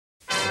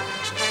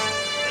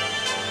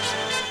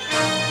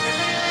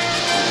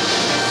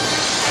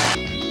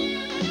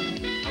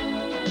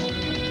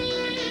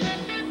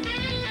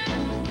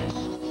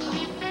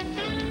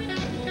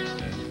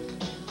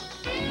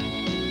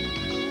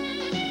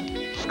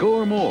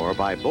Score more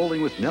by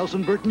bowling with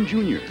Nelson Burton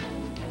Jr.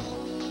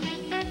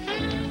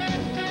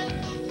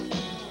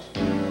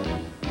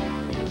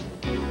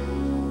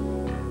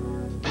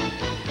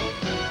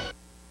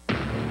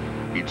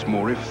 It's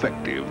more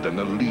effective than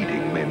the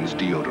leading men's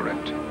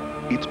deodorant.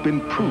 It's been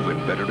proven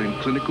better in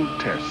clinical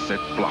tests at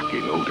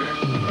blocking odor.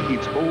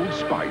 It's Old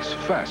Spice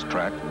Fast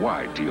Track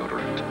Wide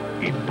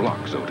Deodorant. It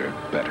blocks odor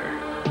better.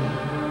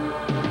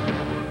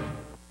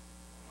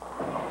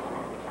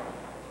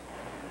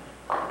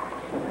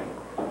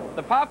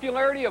 The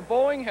popularity of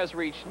bowling has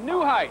reached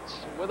new heights,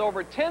 with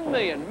over 10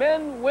 million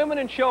men, women,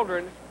 and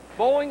children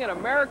bowling in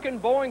American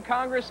Bowling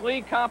Congress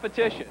League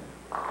competition.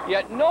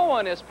 Yet no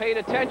one has paid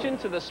attention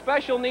to the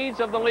special needs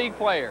of the league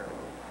player.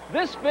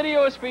 This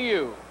video is for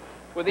you,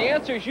 with the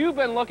answers you've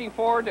been looking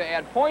for to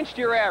add points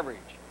to your average.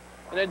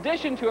 In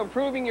addition to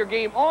improving your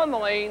game on the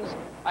lanes,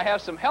 I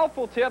have some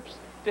helpful tips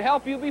to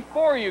help you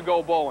before you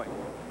go bowling,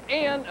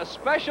 and a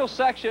special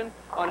section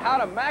on how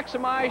to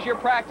maximize your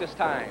practice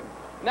time.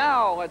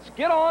 Now, let's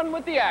get on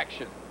with the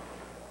action.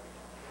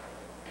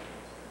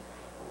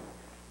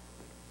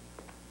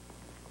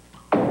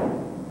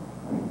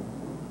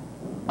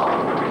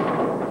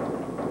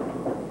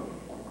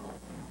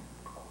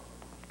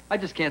 I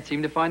just can't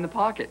seem to find the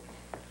pocket.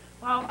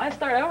 Well, I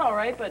start out all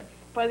right, but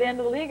by the end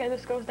of the league, it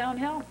just goes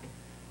downhill.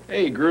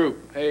 Hey,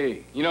 group,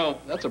 hey, you know,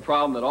 that's a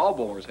problem that all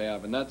bowlers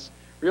have, and that's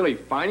really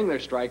finding their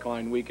strike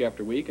line week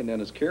after week, and then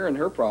it's Karen,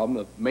 her problem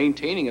of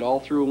maintaining it all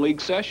through a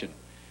league session.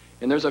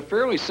 And there's a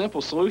fairly simple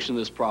solution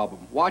to this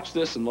problem. Watch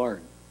this and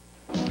learn.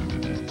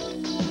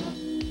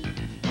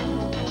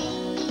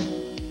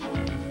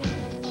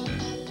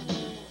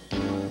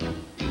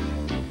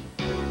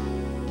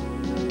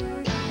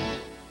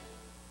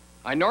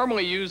 I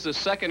normally use the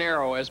second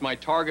arrow as my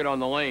target on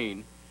the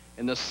lane,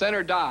 and the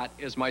center dot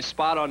is my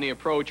spot on the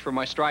approach for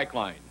my strike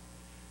line.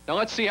 Now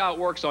let's see how it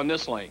works on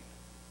this lane.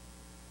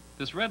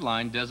 This red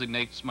line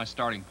designates my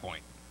starting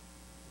point.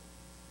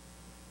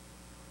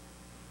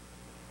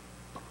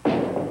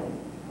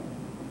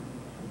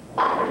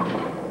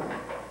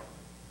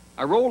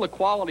 I rolled a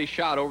quality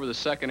shot over the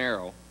second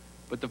arrow,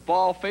 but the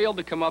ball failed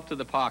to come up to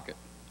the pocket.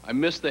 I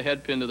missed the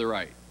head pin to the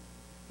right.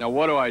 Now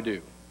what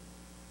do?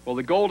 Well,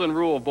 the golden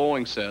rule of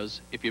bowling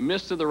says, if you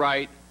miss to the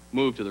right,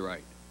 move to the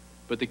right.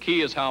 But the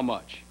key is how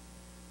much.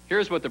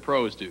 Here's what the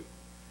pros do.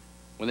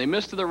 When they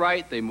miss to the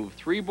right, they move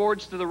 3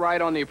 boards to the right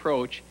on the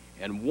approach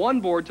and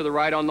 1 board to the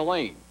right on the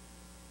lane.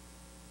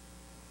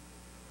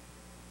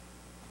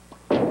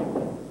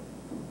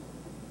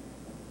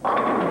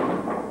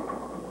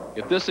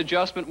 If this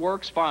adjustment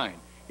works, fine.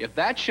 If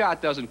that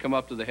shot doesn't come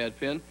up to the head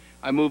pin,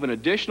 I move an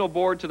additional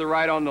board to the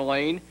right on the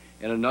lane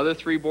and another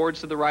 3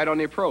 boards to the right on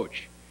the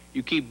approach.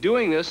 You keep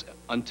doing this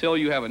until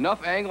you have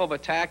enough angle of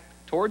attack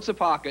towards the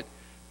pocket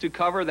to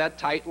cover that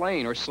tight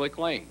lane or slick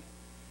lane.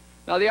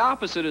 Now the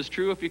opposite is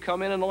true if you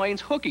come in and the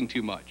lane's hooking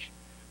too much.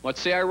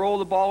 Let's say I roll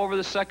the ball over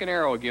the second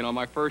arrow again on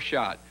my first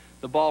shot.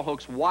 The ball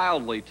hooks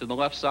wildly to the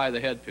left side of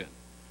the head pin.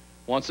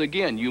 Once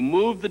again, you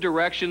move the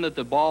direction that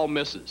the ball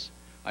misses.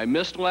 I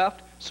missed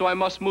left, so I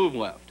must move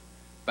left.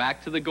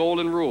 Back to the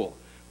golden rule.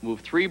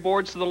 Move 3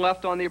 boards to the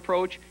left on the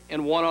approach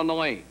and 1 on the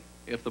lane.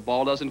 If the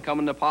ball doesn't come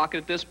in the pocket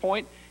at this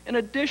point, an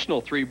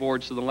additional 3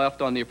 boards to the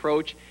left on the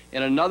approach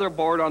and another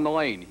board on the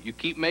lane. You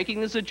keep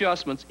making these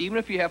adjustments, even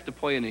if you have to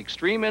play an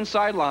extreme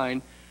inside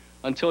line,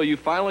 until you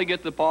finally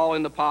get the ball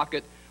in the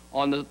pocket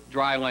on the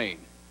dry lane.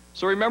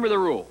 So remember the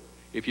rule.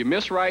 If you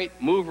miss right,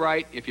 move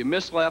right. If you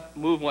miss left,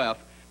 move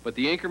left. But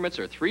the increments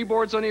are 3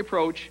 boards on the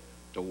approach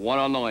to 1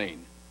 on the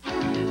lane.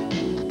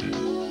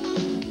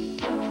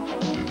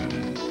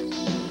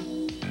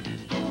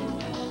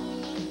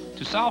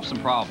 To solve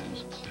some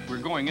problems, we're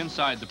going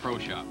inside the pro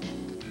shop.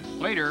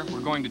 Later,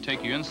 we're going to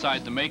take you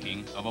inside the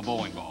making of a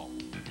bowling ball.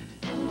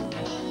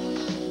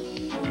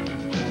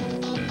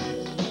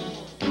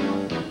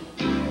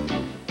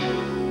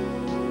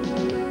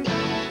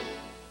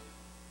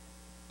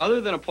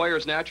 Other than a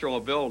player's natural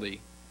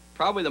ability,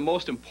 probably the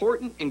most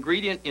important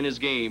ingredient in his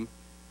game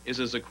is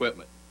his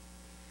equipment.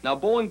 Now,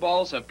 bowling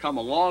balls have come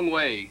a long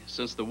way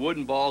since the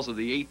wooden balls of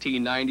the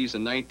 1890s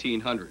and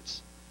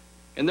 1900s.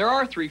 And there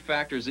are 3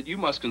 factors that you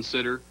must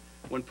consider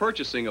when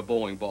purchasing a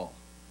bowling ball.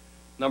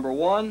 Number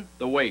 1,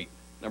 the weight.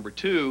 Number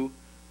 2,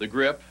 the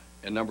grip.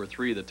 And number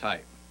 3, the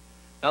type.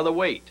 Now the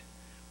weight.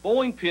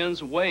 Bowling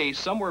pins weigh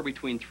somewhere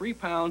between 3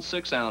 pounds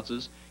 6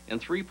 ounces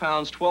and 3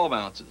 pounds 12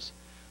 ounces.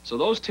 So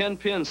those 10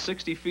 pins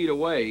 60 feet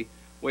away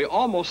weigh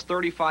almost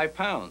 35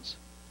 pounds.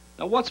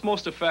 Now what's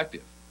most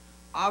effective?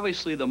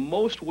 Obviously the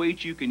most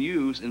weight you can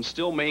use and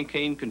still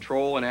maintain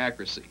control and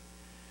accuracy.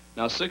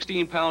 Now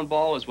 16-pound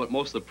ball is what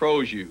most of the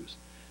pros use.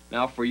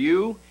 Now for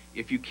you,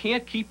 if you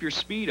can't keep your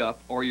speed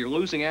up or you're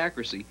losing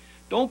accuracy,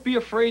 don't be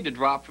afraid to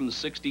drop from the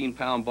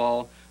 16-pound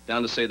ball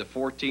down to, say, the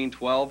 14,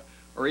 12,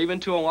 or even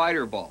to a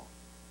lighter ball.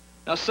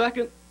 Now,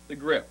 second, the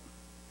grip.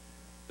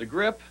 The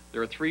grip,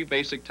 there are 3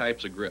 basic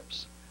types of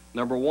grips.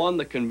 Number 1,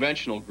 the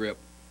conventional grip,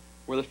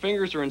 where the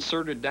fingers are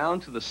inserted down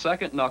to the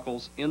second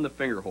knuckles in the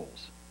finger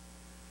holes.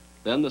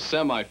 Then the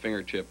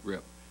semi-fingertip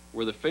grip,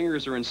 where the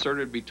fingers are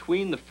inserted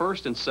between the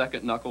first and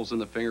second knuckles in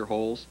the finger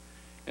holes.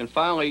 And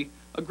finally,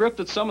 a grip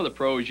that some of the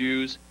pros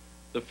use,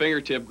 the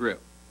fingertip grip.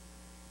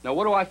 Now,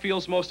 what do I feel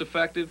is most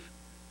effective?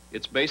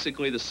 It's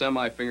basically the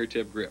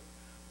semi-fingertip grip.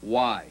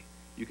 Why?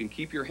 You can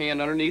keep your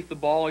hand underneath the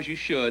ball as you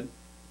should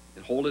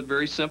and hold it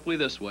very simply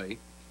this way.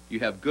 You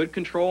have good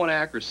control and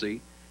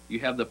accuracy. You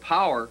have the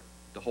power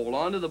to hold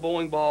on to the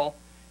bowling ball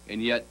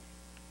and yet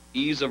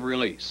ease of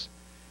release.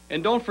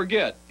 And don't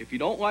forget, if you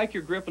don't like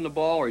your grip in the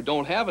ball or you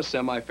don't have a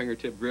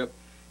semi-fingertip grip,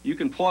 you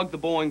can plug the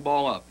bowling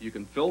ball up. You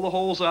can fill the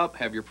holes up,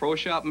 have your pro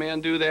shop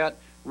man do that,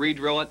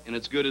 re-drill it, and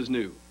it's good as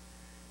new.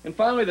 And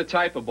finally, the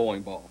type of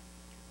bowling ball.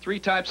 3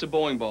 types of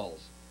bowling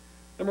balls.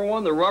 Number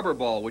 1, the rubber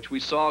ball, which we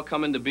saw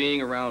come into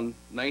being around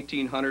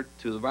 1900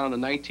 to around the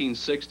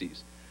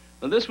 1960s.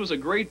 Now, this was a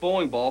great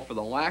bowling ball for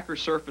the lacquer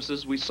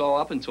surfaces we saw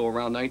up until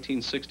around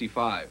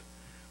 1965.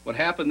 What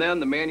happened then,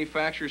 the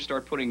manufacturers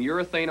started putting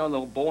urethane on the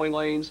bowling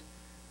lanes.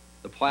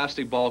 The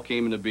plastic ball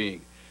came into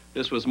being.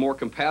 This was more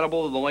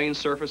compatible to the lane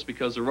surface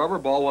because the rubber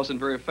ball wasn't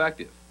very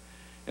effective.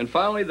 And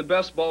finally, the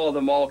best ball of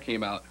them all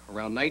came out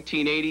around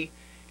 1980,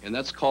 and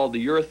that's called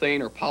the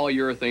urethane or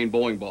polyurethane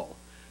bowling ball.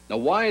 Now,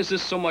 why is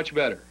this so much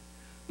better?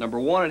 Number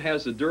 1, it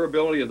has the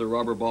durability of the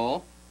rubber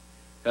ball,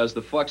 has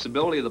the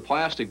flexibility of the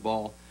plastic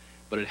ball,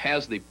 but it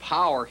has the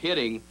power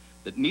hitting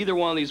that neither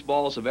one of these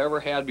balls have ever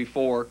had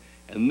before,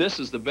 and this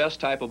is the best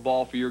type of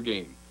ball for your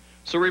game.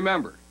 So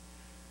remember,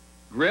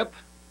 grip,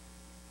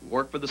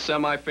 work for the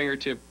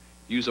semi-fingertip,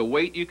 use a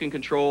weight you can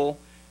control,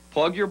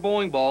 plug your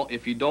bowling ball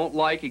if you don't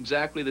like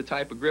exactly the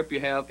type of grip you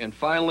have, and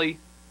finally,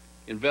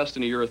 invest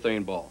in a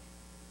urethane ball.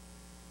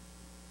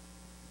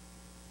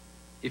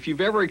 If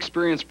you've ever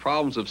experienced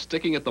problems of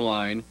sticking at the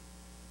line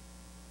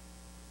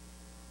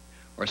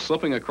or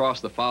slipping across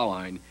the foul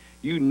line,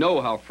 you know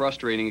how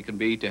frustrating it can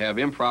be to have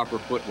improper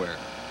footwear.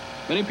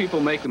 Many people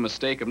make the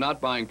mistake of not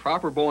buying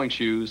proper bowling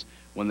shoes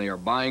when they are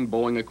buying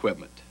bowling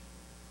equipment.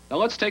 Now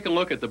let's take a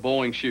look at the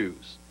bowling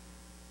shoes.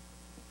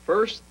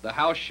 First, the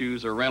house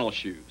shoes or rental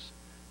shoes.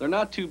 They're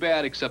not too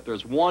bad, except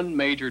there's one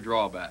major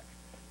drawback.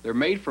 They're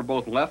made for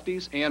both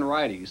lefties and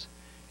righties,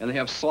 and they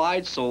have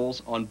slide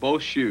soles on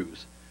both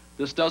shoes.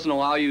 This doesn't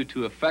allow you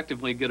to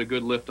effectively get a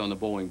good lift on the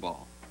bowling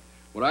ball.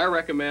 What I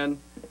recommend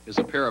is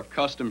a pair of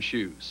custom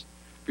shoes.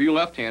 For you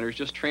left-handers,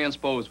 just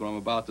transpose what I'm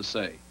about to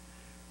say.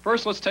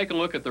 First, let's take a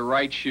look at the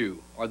right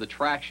shoe, or the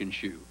traction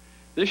shoe.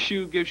 This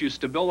shoe gives you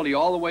stability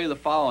all the way to the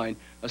foul line,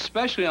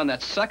 especially on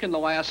that second to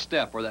last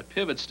step, or that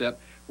pivot step,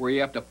 where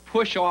you have to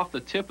push off the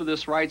tip of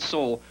this right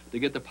sole to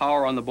get the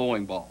power on the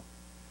bowling ball.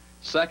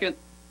 Second,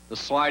 the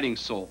sliding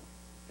sole.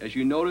 As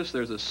you notice,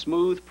 there's a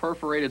smooth,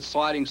 perforated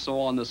sliding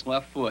sole on this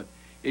left foot.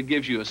 It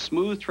gives you a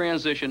smooth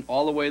transition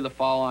all the way to the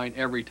foul line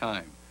every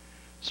time.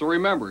 So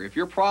remember, if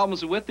your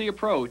problem's with the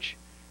approach,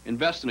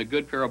 invest in a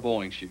good pair of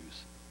bowling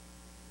shoes.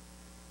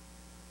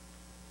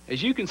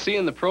 As you can see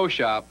in the pro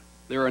shop,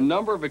 there are a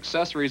number of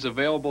accessories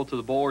available to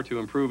the bowler to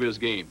improve his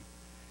game.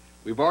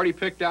 We've already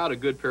picked out a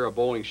good pair of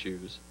bowling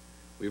shoes.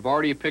 We've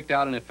already picked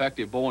out an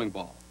effective bowling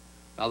ball.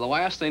 Now, the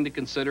last thing to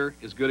consider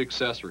is good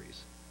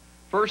accessories.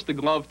 First, the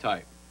glove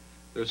type.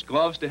 There's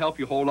gloves to help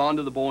you hold on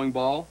to the bowling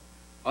ball,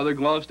 other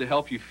gloves to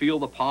help you feel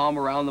the palm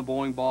around the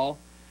bowling ball,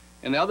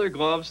 and other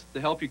gloves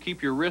to help you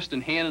keep your wrist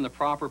and hand in the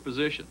proper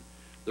position.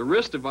 The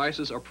wrist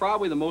devices are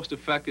probably the most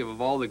effective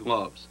of all the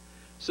gloves.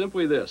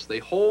 Simply this, they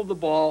hold the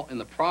ball in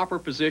the proper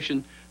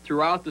position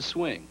throughout the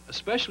swing.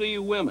 Especially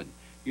you women,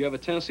 you have a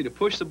tendency to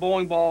push the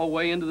bowling ball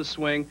away into the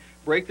swing,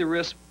 break the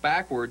wrist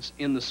backwards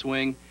in the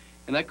swing,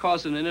 and that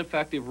causes an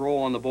ineffective roll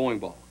on the bowling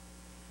ball.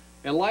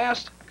 And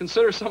last,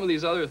 consider some of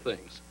these other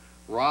things.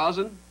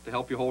 Rosin to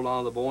help you hold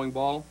on to the bowling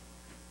ball,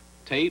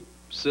 tape,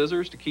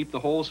 scissors to keep the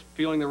holes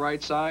feeling the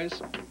right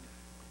size.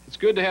 It's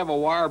good to have a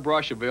wire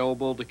brush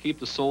available to keep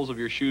the soles of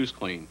your shoes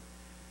clean.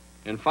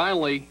 And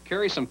finally,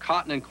 carry some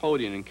cotton and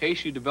clothing in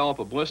case you develop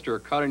a blister or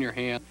cut on your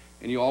hand,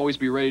 and you'll always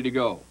be ready to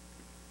go.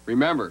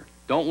 Remember,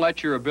 don't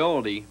let your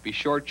ability be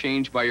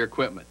shortchanged by your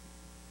equipment.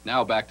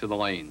 Now back to the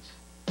lanes.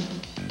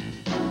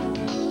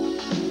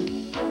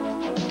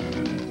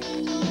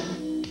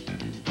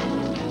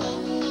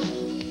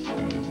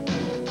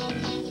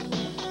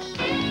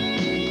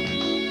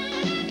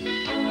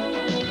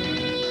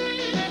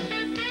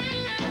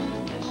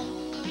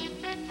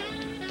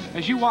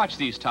 As you watch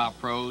these top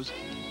pros,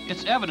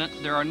 it's evident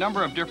there are a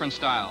number of different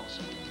styles.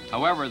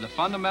 However, the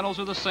fundamentals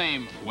are the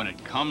same when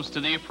it comes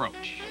to the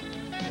approach.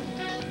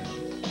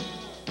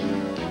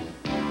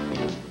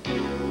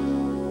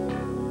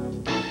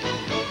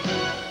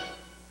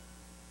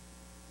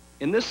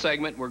 In this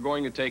segment, we're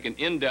going to take an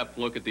in-depth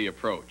look at the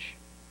approach.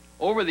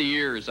 Over the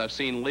years, I've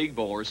seen league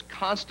bowlers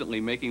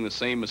constantly making the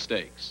same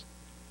mistakes.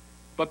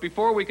 But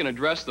before we can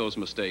address those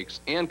mistakes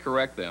and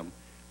correct them,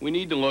 we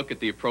need to look at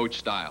the approach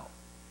style.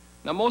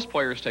 Now, most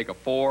players take a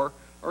 4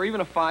 or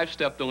even a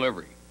 5-step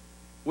delivery.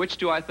 Which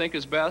do I think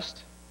is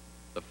best?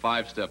 The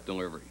 5-step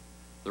delivery.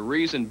 The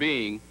reason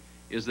being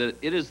is that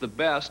it is the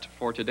best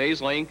for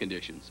today's lane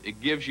conditions.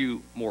 It gives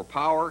you more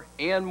power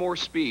and more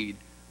speed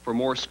for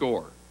more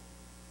score.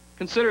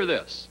 Consider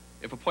this.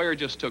 If a player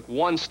just took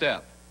 1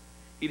 step,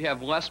 he'd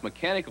have less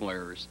mechanical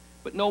errors,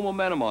 but no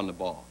momentum on the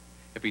ball.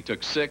 If he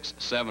took 6,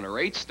 7, or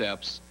 8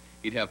 steps,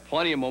 he'd have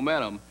plenty of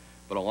momentum,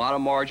 but a lot of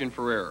margin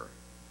for error.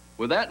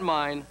 With that in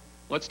mind,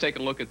 let's take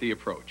a look at the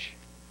approach.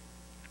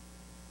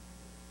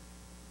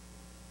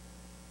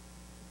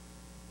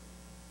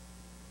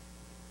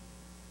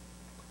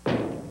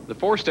 The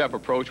 4-step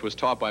approach was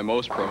taught by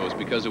most pros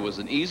because it was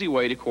an easy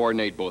way to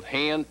coordinate both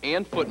hand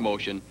and foot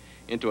motion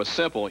into a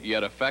simple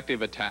yet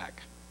effective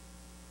attack.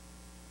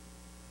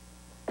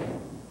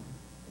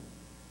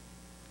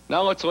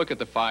 Now let's look at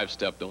the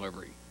 5-step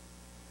delivery.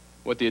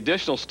 What the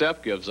additional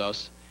step gives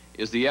us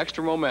is the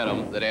extra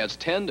momentum that adds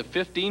 10 to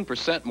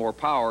 15% more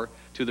power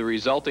to the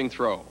resulting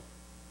throw.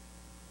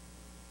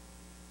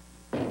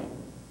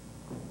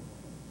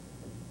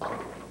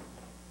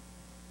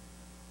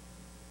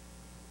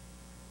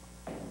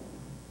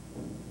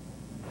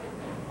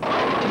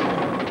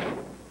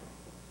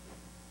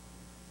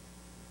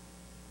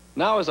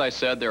 Now, as I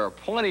said, there are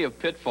plenty of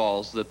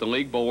pitfalls that the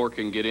league bowler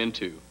can get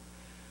into.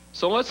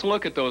 So let's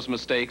look at those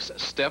mistakes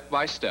step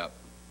by step.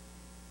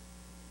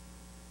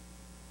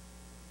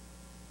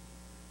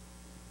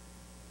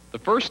 The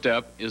first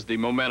step is the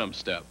momentum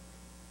step.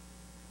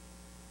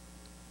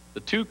 The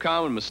two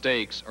common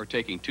mistakes are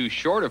taking too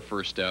short a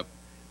first step,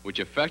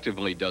 which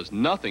effectively does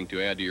nothing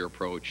to add to your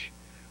approach,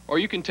 or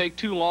you can take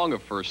too long a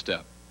first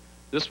step.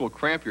 This will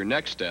cramp your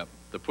next step,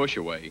 the push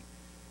away,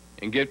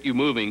 and get you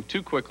moving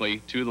too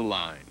quickly to the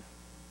line.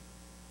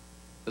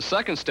 The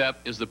second step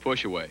is the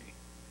push away.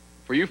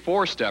 For you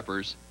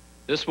 4-steppers,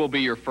 this will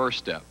be your first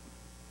step.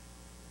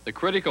 The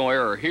critical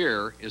error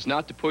here is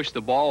not to push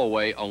the ball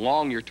away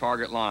along your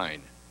target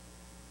line.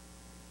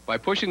 By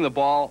pushing the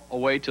ball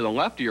away to the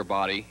left of your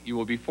body, you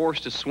will be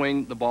forced to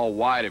swing the ball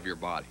wide of your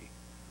body.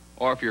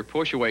 Or if your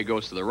push away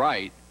goes to the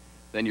right,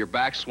 then your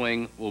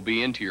backswing will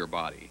be into your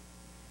body.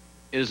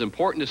 It is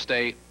important to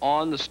stay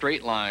on the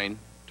straight line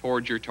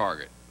towards your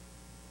target.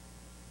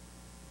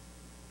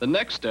 The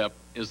next step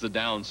is the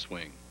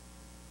downswing.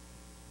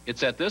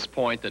 It's at this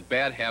point that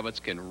bad habits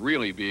can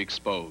really be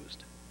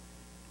exposed.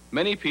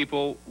 Many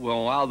people will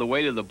allow the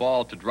weight of the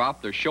ball to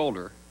drop their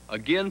shoulder,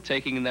 again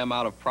taking them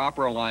out of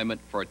proper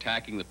alignment for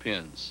attacking the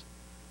pins.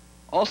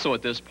 Also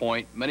at this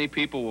point, many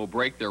people will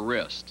break their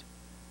wrist.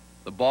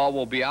 The ball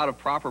will be out of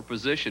proper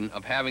position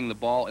of having the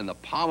ball in the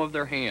palm of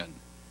their hand.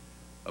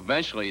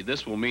 Eventually,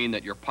 this will mean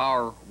that your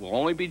power will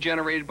only be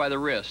generated by the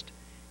wrist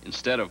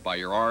instead of by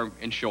your arm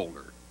and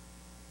shoulder.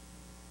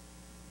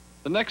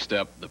 The next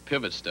step, the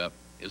pivot step,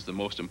 is the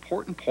most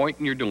important point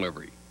in your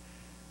delivery.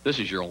 This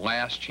is your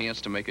last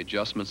chance to make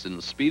adjustments in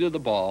the speed of the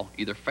ball,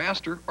 either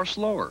faster or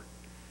slower.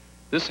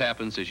 This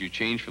happens as you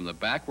change from the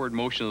backward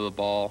motion of the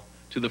ball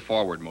to the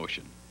forward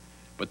motion.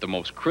 But the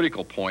most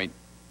critical point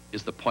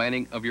is the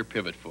planting of your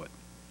pivot foot.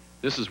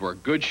 This is where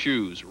good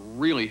shoes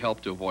really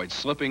help to avoid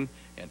slipping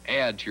and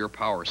add to your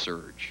power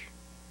surge.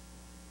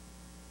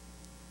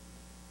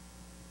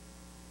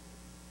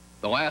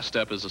 The last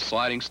step is a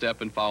sliding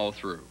step and follow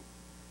through.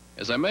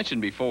 As I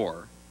mentioned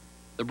before,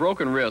 the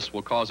broken wrist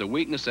will cause a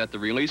weakness at the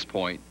release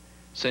point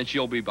since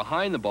you'll be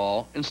behind the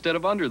ball instead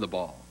of under the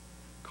ball,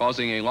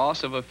 causing a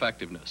loss of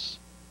effectiveness.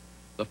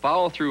 The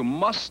follow-through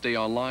must stay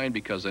on line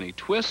because any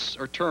twists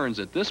or turns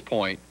at this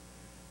point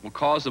will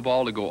cause the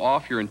ball to go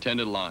off your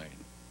intended line.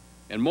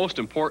 And most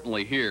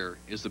importantly here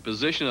is the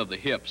position of the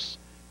hips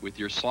with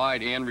your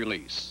slide and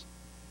release.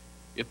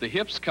 If the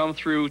hips come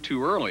through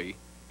too early,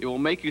 it will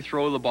make you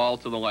throw the ball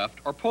to the left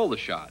or pull the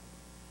shot.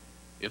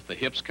 If the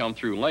hips come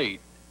through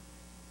late,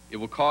 it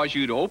will cause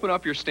you to open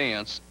up your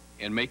stance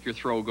and make your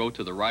throw go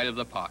to the right of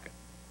the pocket.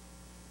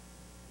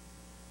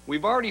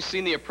 We've already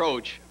seen the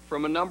approach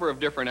from a number of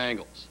different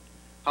angles.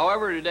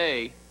 However,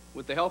 today,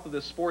 with the help of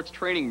this sports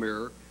training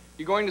mirror,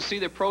 you're going to see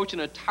the approach in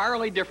an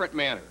entirely different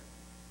manner.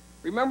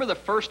 Remember the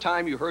first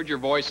time you heard your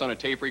voice on a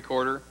tape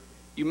recorder?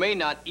 You may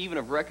not even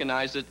have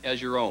recognized it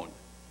as your own.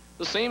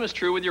 The same is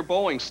true with your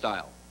bowling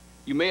style.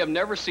 You may have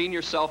never seen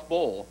yourself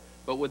bowl,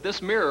 but with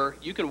this mirror,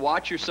 you can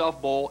watch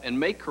yourself bowl and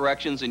make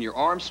corrections in your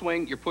arm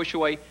swing, your push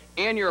away,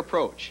 and your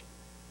approach.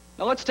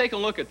 Now let's take a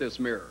look at this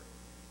mirror.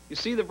 You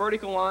see the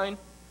vertical line?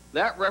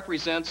 That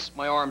represents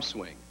my arm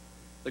swing.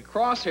 The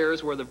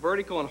crosshairs where the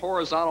vertical and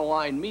horizontal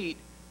line meet,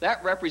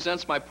 that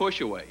represents my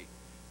push away.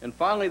 And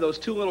finally, those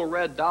two little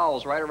red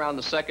dowels right around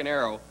the second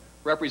arrow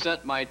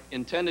represent my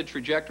intended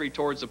trajectory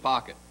towards the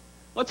pocket.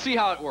 Let's see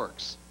how it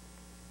works.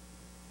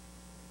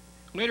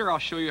 Later, I'll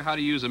show you how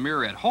to use a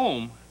mirror at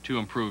home to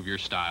improve your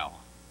style.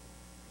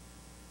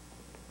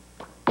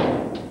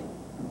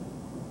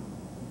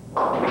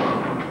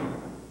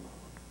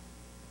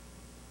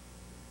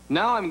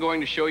 Now I'm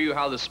going to show you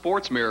how the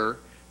sports mirror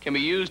can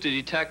be used to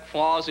detect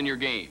flaws in your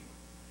game.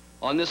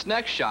 On this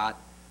next shot,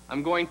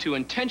 I'm going to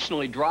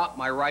intentionally drop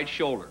my right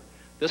shoulder.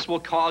 This will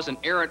cause an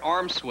errant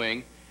arm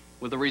swing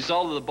with the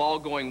result of the ball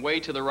going way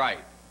to the right.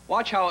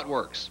 Watch how it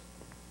works.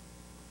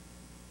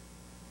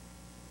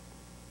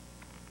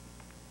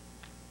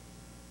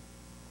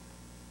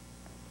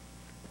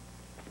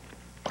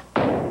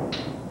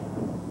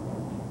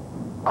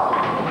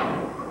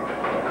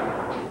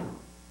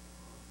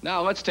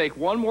 Now let's take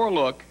one more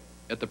look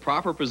at the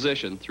proper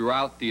position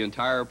throughout the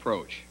entire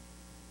approach.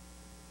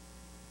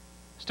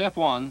 Step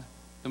 1,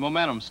 the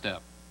momentum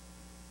step.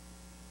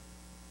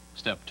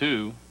 Step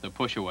 2, the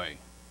push away.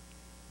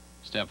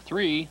 Step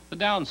 3, the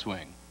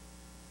downswing.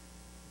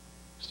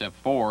 Step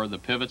 4, the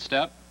pivot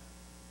step.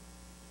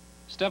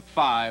 Step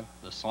 5,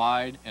 the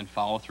slide and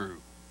follow through.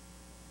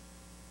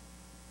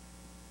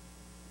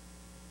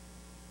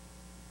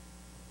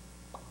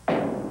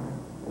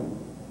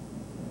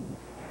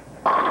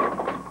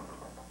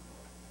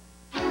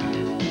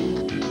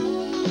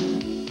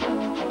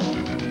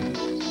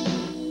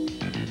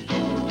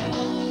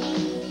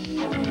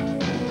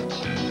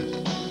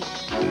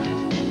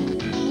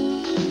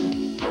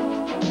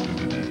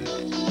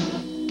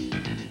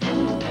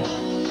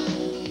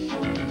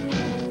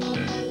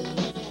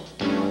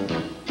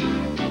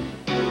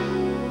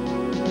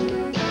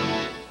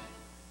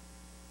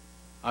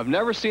 I've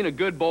never seen a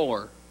good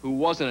bowler who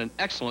wasn't an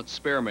excellent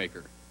spare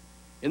maker.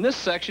 In this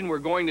section, we're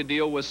going to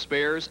deal with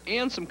spares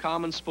and some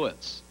common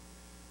splits.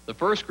 The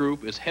first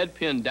group is head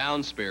pin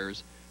down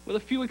spares, with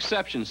a few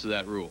exceptions to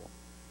that rule.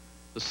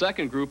 The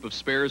second group of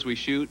spares we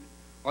shoot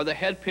are the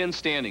head pin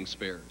standing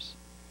spares.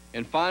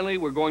 And finally,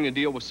 we're going to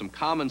deal with some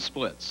common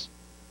splits.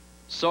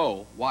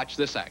 So, watch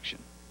this action.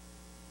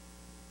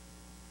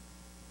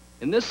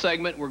 In this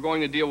segment, we're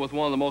going to deal with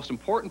one of the most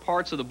important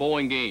parts of the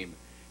bowling game,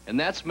 and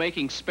that's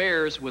making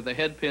spares with the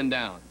head pin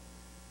down.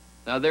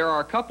 Now, there are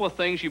a couple of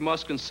things you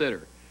must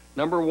consider.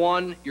 Number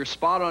 1, your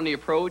spot on the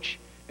approach,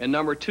 and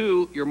number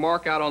 2, your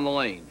mark out on the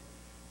lane.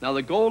 Now,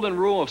 the golden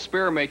rule of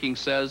spare making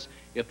says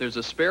if there's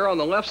a spare on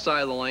the left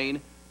side of the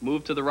lane,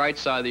 move to the right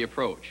side of the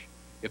approach.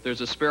 If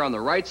there's a spare on the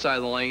right side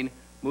of the lane,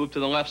 move to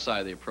the left side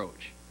of the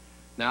approach.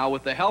 Now,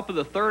 with the help of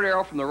the third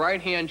arrow from the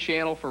right-hand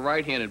channel for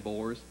right-handed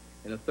bowlers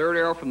and a third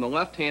arrow from the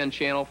left-hand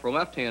channel for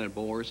left-handed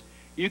bowlers,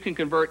 you can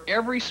convert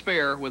every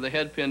spare with a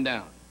head pin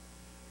down.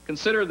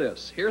 Consider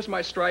this. Here's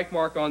my strike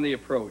mark on the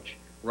approach,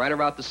 right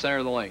about the center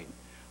of the lane.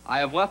 I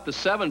have left the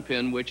 7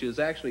 pin, which is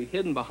actually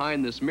hidden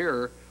behind this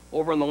mirror,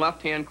 over in the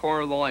left-hand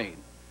corner of the lane.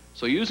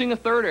 So using the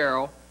third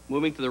arrow,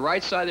 moving to the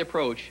right side of the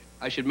approach,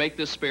 I should make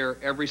this spare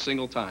every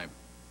single time.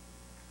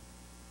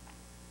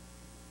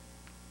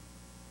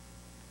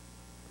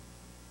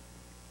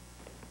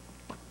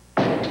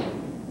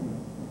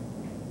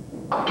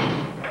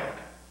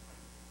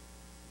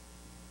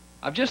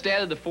 I've just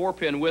added the 4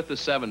 pin with the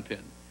 7 pin.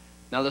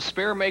 Now, the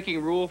spare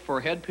making rule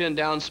for head pin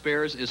down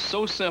spares is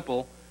so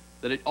simple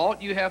that all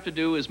you have to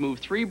do is move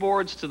 3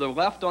 boards to the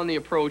left on the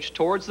approach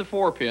towards the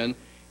 4 pin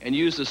and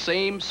use the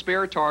same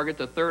spare target,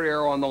 the third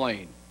arrow on the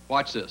lane.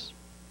 Watch this.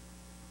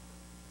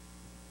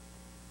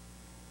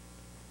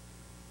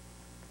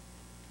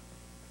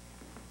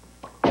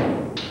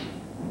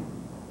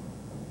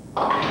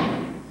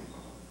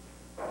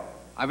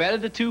 I've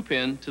added the 2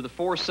 pin to the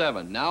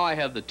 4-7. Now I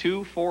have the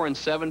 2, 4, and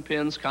 7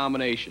 pins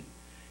combination.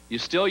 You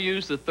still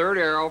use the third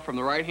arrow from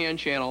the right-hand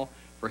channel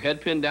for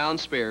head pin down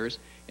spares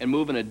and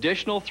move an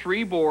additional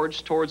 3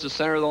 boards towards the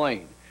center of the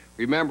lane.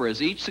 Remember,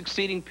 as each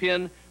succeeding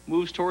pin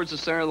moves towards the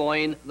center of the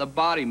lane, the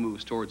body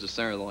moves towards the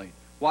center of the lane.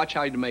 Watch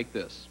how you make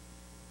this.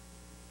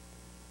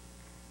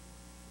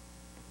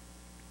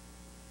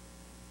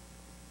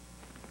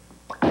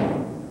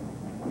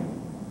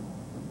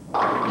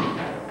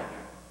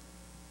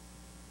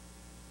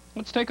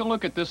 Let's take a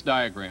look at this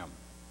diagram.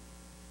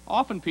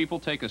 Often people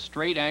take a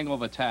straight angle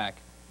of attack,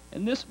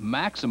 and this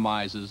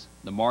maximizes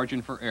the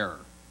margin for error.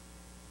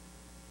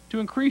 To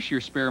increase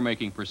your spare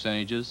making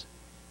percentages,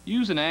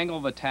 use an angle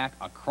of attack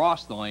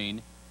across the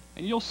lane,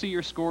 and you'll see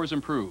your scores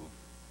improve.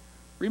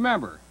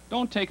 Remember,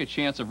 don't take a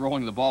chance of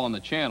rolling the ball in the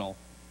channel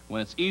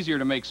when it's easier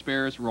to make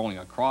spares rolling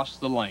across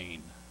the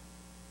lane.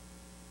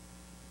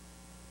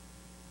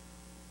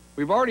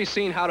 We've already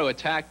seen how to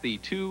attack the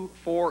 2,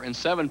 4, and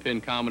 7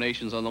 pin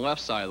combinations on the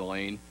left side of the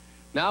lane.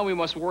 Now we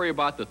must worry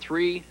about the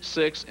 3,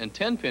 6, and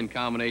 10 pin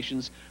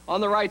combinations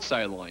on the right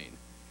side of the lane.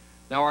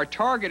 Now our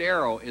target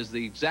arrow is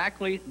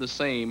exactly the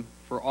same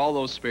for all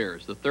those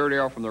spares, the third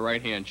arrow from the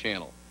right-hand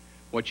channel.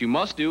 What you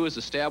must do is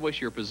establish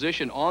your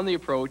position on the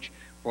approach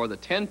for the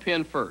 10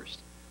 pin first.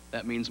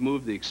 That means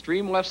move the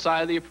extreme left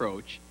side of the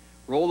approach,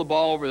 roll the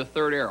ball over the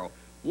third arrow.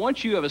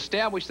 Once you have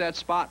established that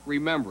spot,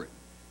 remember it,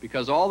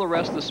 because all the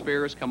rest of the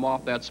spares come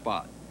off that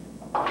spot.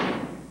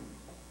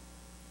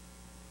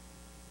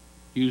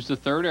 Use the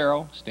third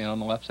arrow, stand on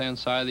the left-hand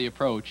side of the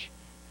approach,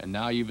 and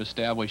now you've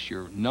established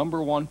your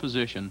number 1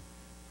 position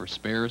for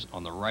spares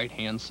on the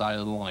right-hand side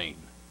of the lane.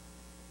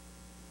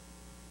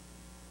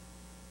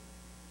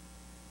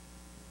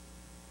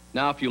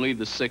 Now if you leave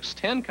the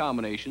 6-10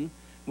 combination,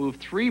 move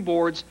 3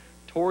 boards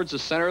towards the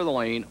center of the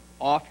lane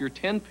off your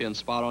 10-pin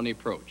spot on the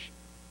approach.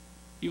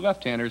 You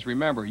left-handers,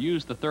 remember,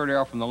 use the third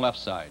arrow from the left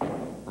side.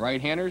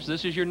 Right-handers,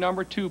 this is your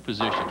number 2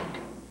 position.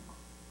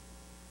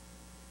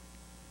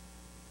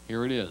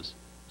 Here it is.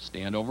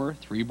 Stand over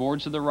 3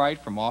 boards to the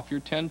right from off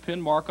your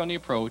 10-pin mark on the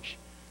approach.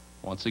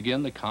 Once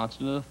again, the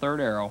constant of the third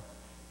arrow,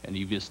 and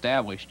you've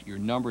established your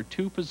number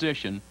 2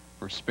 position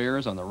for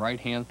spares on the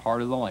right-hand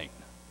part of the lane.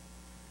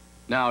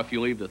 Now, if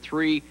you leave the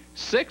 3,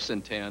 6,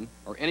 and 10,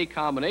 or any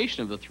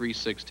combination of the 3,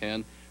 6,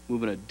 10,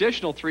 move an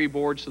additional 3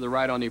 boards to the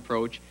right on the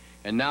approach,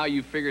 and now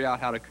you've figured out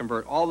how to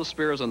convert all the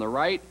spares on the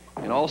right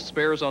and all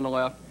spares on the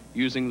left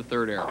using the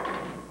third arrow.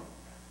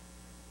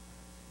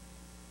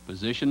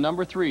 Position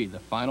number 3, the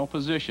final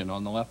position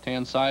on the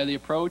left-hand side of the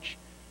approach.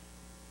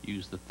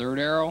 Use the third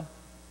arrow,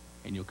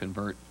 and you'll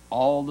convert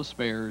all the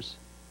spares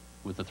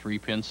with the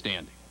 3-pin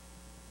standing.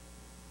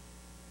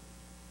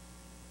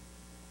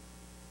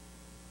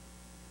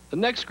 The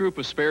next group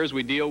of spares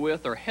we deal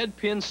with are head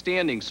pin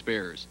standing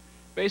spares.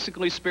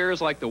 Basically spares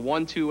like the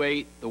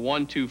 128, the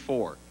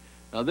 124.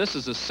 Now this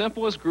is the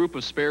simplest group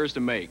of spares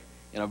to make,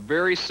 and a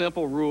very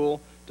simple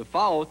rule to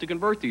follow to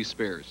convert these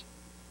spares.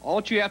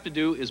 All you have to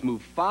do is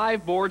move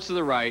 5 boards to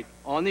the right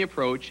on the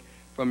approach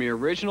from your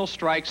original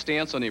strike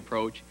stance on the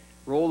approach,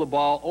 roll the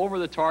ball over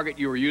the target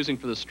you were using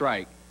for the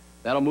strike.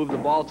 That'll move the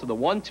ball to the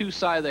 1-2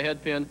 side of the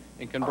head pin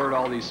and convert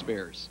all these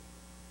spares.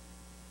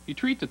 You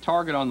treat the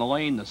target on the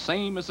lane the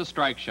same as the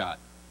strike shot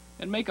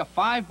and make a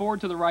 5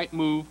 board to the right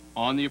move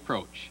on the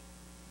approach.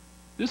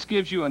 This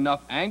gives you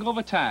enough angle of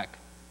attack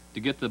to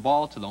get the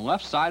ball to the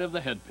left side of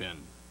the head pin.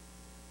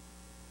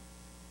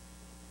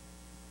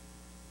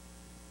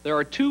 There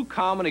are 2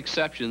 common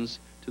exceptions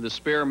to the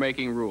spare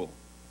making rule.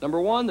 Number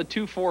 1, the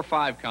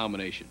 2-4-5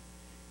 combination.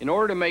 In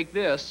order to make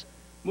this,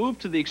 move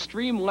to the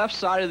extreme left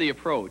side of the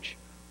approach,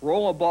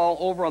 roll a ball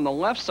over on the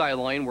left side of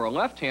the lane where a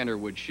left-hander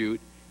would shoot,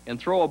 and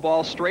throw a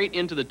ball straight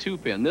into the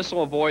 2-pin. This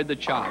will avoid the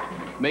chop,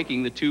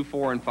 making the 2,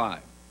 4, and 5.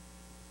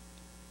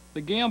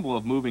 The gamble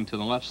of moving to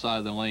the left side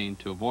of the lane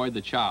to avoid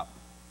the chop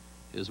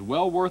is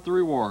well worth the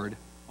reward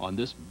on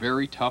this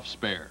very tough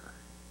spare.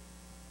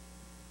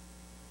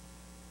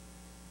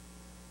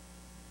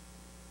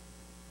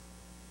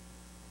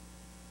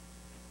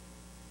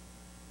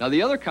 Now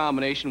the other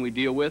combination we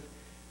deal with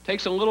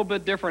takes a little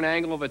bit different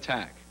angle of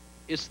attack.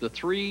 It's the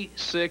 3,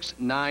 6,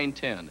 9,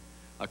 10.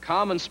 A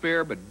common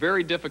spare, but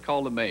very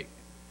difficult to make.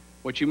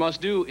 What you must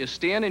do is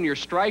stand in your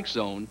strike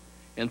zone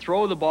and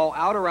throw the ball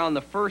out around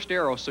the first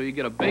arrow so you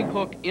get a big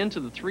hook into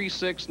the 3,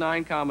 6,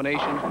 9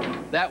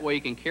 combination. That way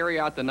you can carry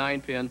out the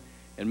 9-pin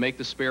and make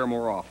the spare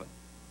more often.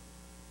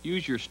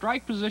 Use your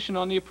strike position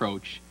on the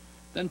approach,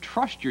 then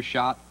trust your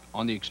shot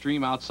on the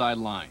extreme outside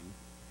line.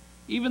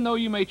 Even though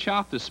you may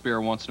chop this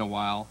spare once in a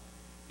while,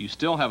 you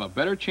still have a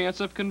better chance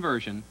of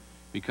conversion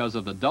because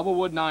of the double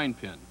wood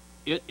 9-pin.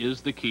 It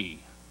is the key.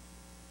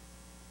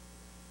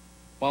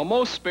 While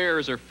most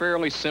spares are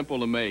fairly simple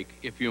to make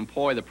if you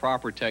employ the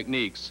proper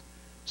techniques,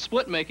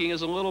 split making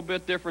is a little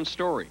bit different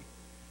story.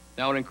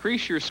 Now to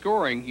increase your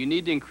scoring, you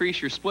need to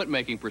increase your split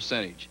making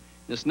percentage.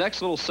 This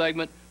next little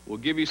segment will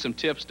give you some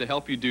tips to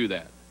help you do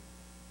that.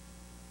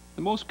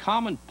 The most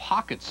common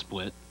pocket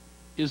split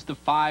is the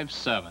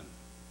 5-7.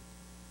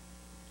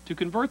 To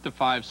convert the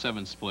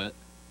 5-7 split,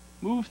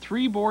 move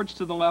 3 boards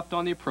to the left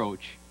on the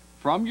approach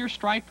from your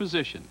strike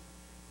position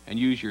and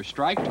use your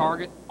strike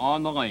target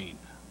on the lane.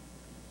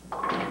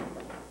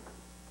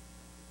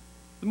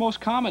 The most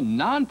common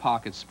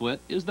non-pocket split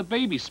is the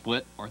baby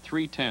split, or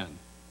 3-10.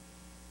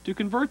 To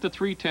convert the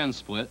 3-10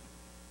 split,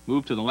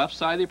 move to the left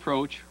side of the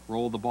approach,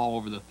 roll the ball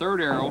over the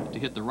third arrow to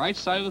hit the right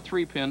side of the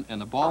 3-pin,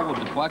 and the ball will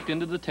deflect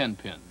into the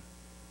 10-pin.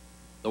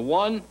 The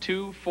 1,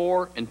 2,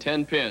 4, and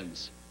 10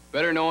 pins,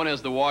 better known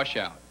as the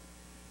washout.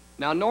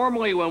 Now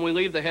normally when we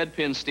leave the head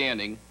pin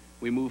standing,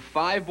 we move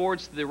 5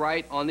 boards to the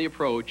right on the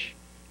approach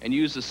and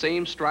use the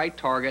same strike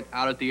target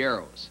out at the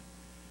arrows.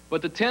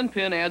 But the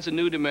 10-pin adds a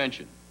new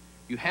dimension.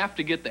 You have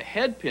to get the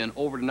head pin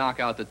over to knock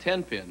out the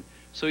 10-pin,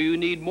 so you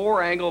need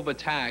more angle of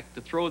attack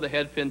to throw the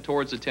head pin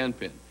towards the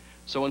 10-pin.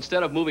 So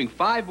instead of moving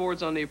 5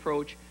 boards on the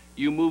approach,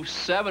 you move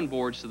 7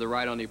 boards to the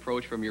right on the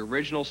approach from your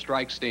original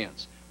strike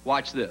stance.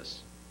 Watch this.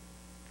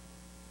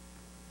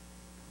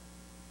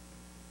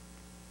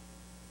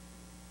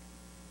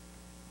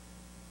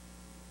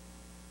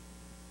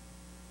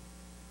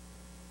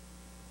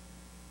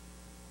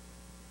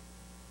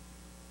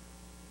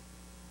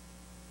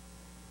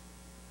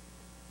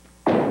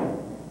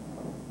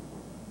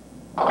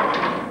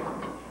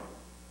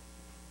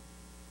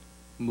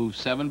 Move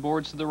 7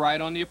 boards to the right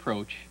on the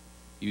approach.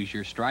 Use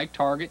your strike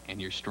target and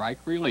your strike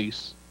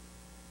release.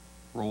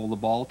 Roll the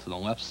ball to the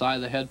left side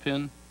of the head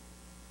pin.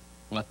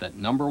 Let that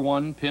number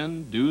 1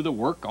 pin do the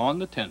work on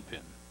the 10-pin.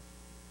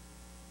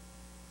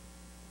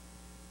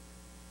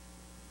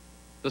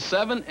 The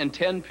 7 and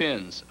 10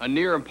 pins, a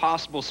near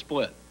impossible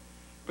split.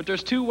 But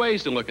there's 2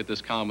 ways to look at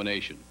this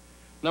combination.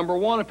 Number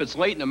 1, if it's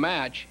late in a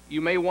match,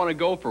 you may want to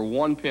go for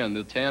 1 pin,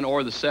 the 10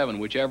 or the 7,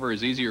 whichever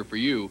is easier for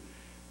you.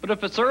 But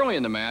if it's early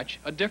in the match,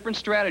 a different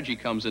strategy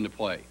comes into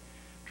play.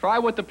 Try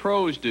what the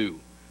pros do.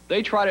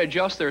 They try to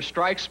adjust their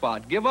strike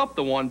spot, give up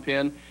the 1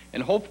 pin,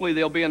 and hopefully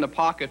they'll be in the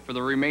pocket for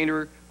the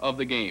remainder of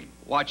the game.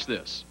 Watch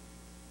this.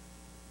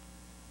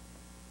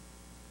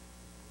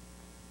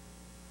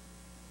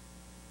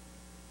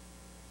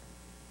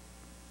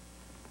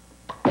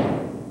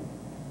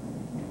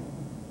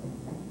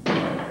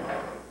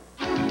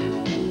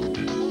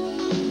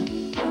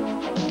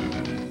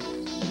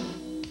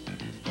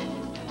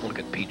 Look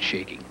at Pete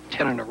shaking.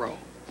 10 in a row.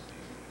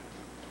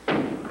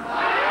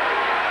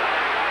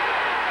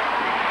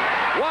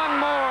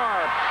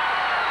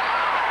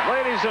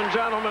 ladies and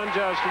gentlemen,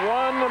 just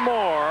one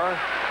more,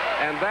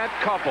 and that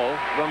couple,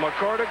 the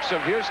McCordicks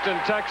of Houston,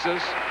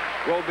 Texas,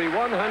 will be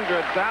 $100,000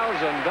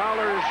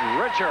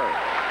 richer.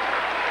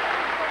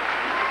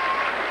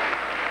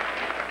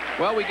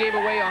 Well, we gave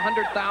away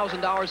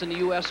 $100,000 in the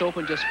U.S.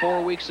 Open just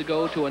 4 weeks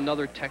ago to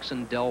another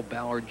Texan, Del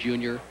Ballard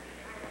Jr.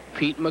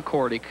 Pete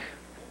McCordick,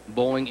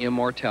 bowling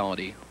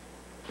immortality.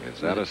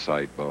 Is that a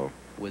sight, Bo?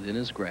 Within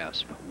his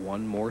grasp,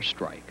 one more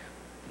strike.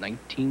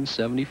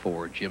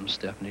 1974, Jim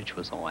Stepnich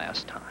was the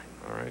last time.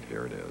 All right,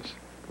 here it is.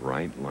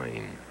 Right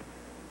lane.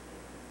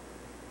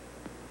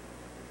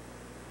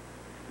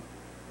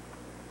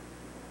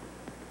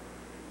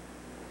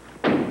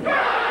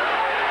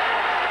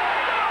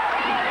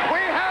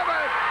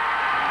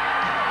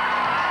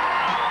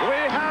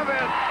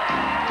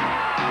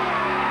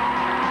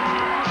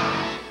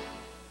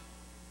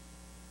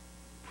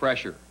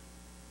 Pressure.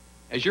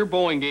 As your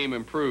bowling game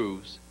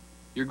improves,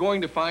 you're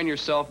going to find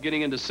yourself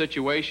getting into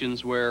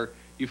situations where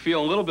you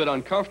feel a little bit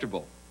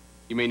uncomfortable.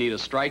 You may need a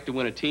strike to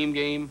win a team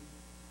game,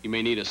 you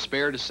may need a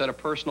spare to set a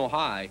personal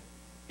high,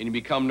 and you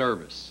become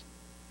nervous.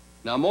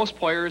 Now, most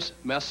players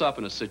mess up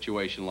in a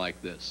situation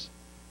like this,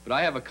 but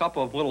I have a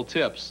couple of little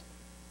tips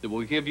that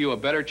will give you a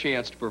better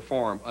chance to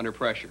perform under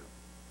pressure.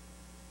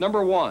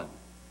 Number one,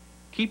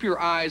 keep your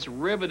eyes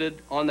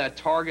riveted on that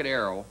target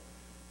arrow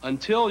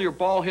until your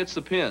ball hits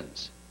the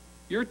pins.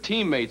 Your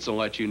teammates will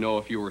let you know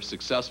if you were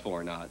successful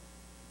or not.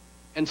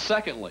 And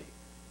secondly,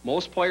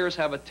 most players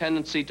have a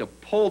tendency to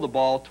pull the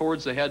ball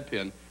towards the head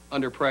pin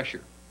under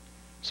pressure.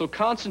 So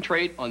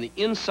concentrate on the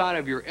inside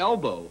of your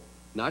elbow,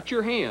 not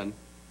your hand,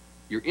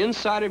 your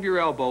inside of your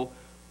elbow,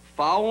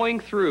 following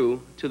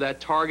through to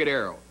that target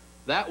arrow.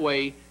 That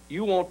way,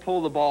 you won't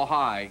pull the ball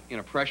high in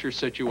a pressure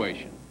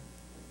situation.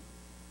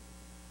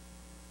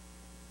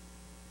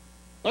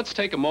 Let's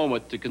take a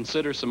moment to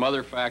consider some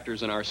other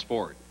factors in our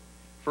sport.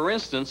 For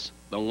instance,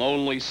 the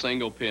lonely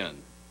single pin.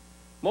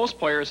 Most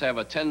players have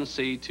a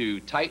tendency to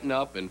tighten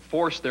up and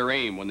force their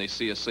aim when they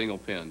see a single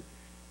pin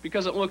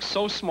because it looks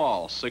so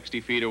small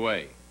 60 feet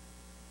away.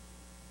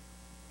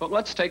 But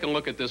let's take a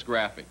look at this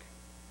graphic.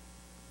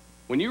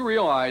 When you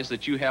realize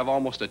that you have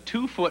almost a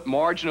 2-foot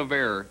margin of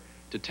error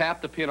to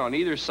tap the pin on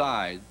either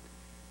side,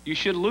 you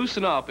should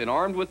loosen up and,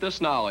 armed with this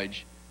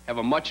knowledge, have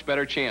a much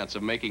better chance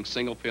of making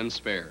single pin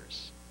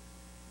spares.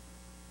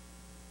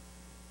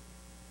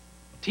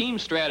 Team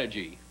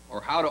strategy, or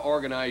how to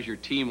organize your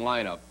team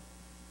lineup,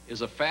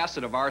 is a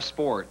facet of our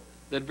sport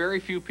that very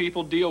few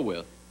people deal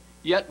with,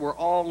 yet we're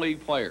all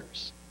league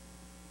players.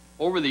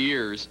 Over the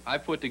years,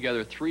 I've put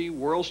together 3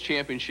 World's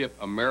Championship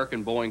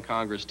American Bowling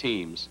Congress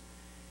teams,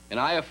 and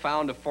I have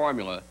found a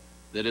formula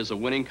that is a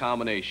winning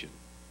combination.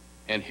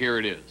 And here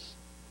it is.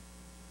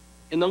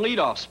 In the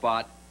leadoff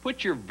spot,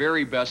 put your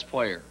very best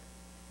player.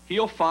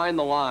 He'll find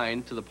the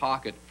line to the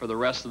pocket for the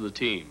rest of the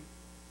team.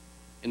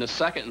 In the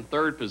second and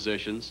third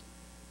positions,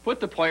 put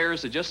the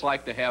players that just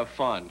like to have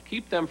fun.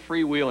 Keep them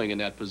freewheeling in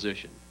that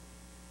position.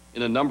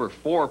 In the number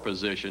 4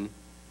 position,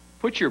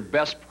 put your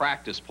best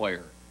practice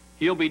player.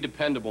 He'll be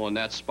dependable in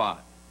that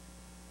spot.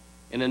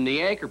 And in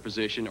the anchor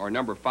position, or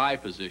number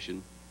 5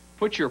 position,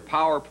 put your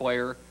power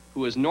player,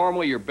 who is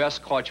normally your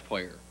best clutch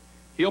player.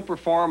 He'll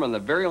perform on the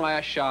very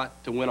last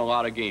shot to win a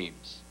lot of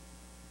games.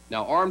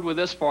 Now, armed with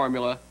this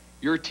formula,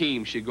 your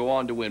team should go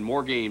on to win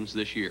more games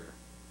this year.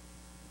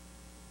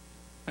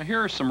 Now,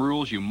 here are some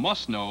rules you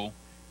must know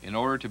in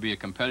order to be a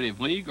competitive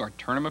league or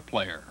tournament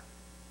player.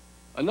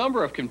 A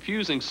number of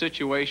confusing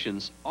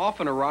situations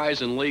often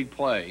arise in league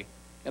play,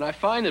 and I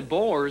find that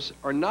bowlers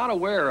are not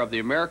aware of the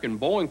American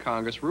Bowling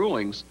Congress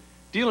rulings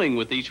dealing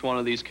with each one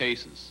of these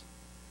cases.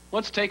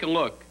 Let's take a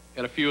look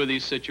at a few of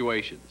these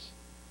situations.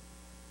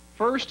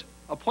 First,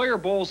 a player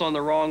bowls on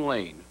the wrong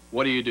lane.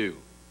 What do?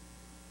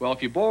 Well,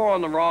 if you bowl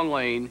on the wrong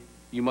lane,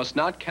 you must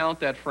not count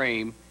that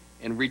frame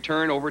and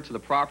return over to the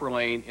proper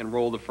lane and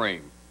roll the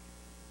frame.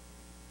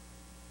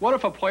 What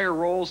if a player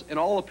rolls and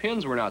all the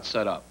pins were not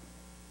set up?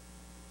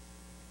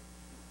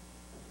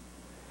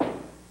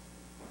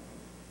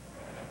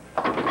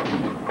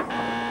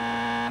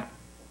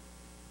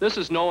 This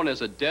is known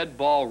as a dead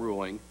ball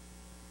ruling.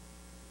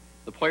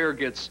 The player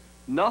gets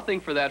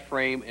nothing for that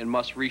frame and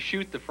must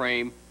reshoot the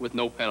frame with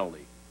no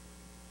penalty.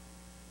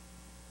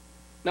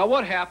 Now,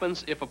 what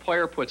happens if a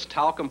player puts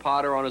talcum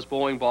powder on his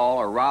bowling ball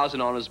or rosin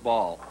on his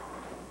ball?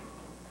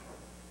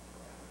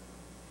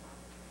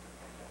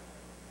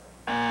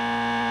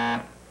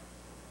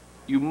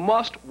 You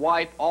must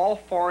wipe all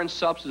foreign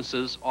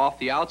substances off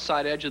the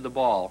outside edge of the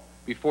ball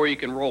before you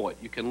can roll it.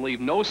 You can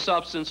leave no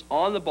substance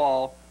on the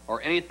ball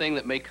or anything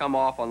that may come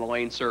off on the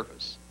lane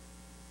surface.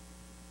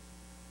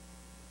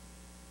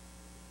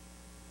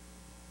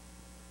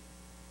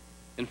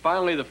 And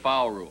finally, the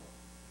foul rule.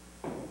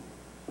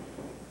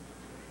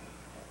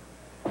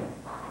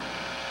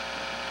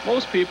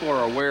 Most people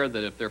are aware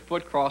that if their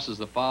foot crosses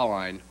the foul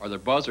line or their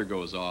buzzer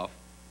goes off,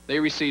 they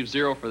receive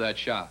 0 for that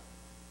shot.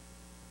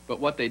 But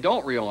what they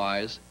don't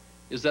realize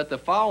is that the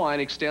foul line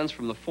extends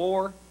from the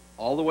floor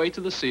all the way to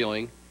the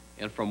ceiling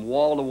and from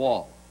wall to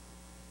wall.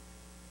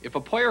 If a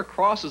player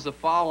crosses the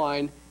foul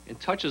line and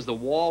touches the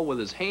wall with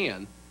his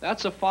hand,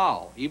 that's a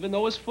foul. Even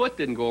though his foot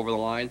didn't go over the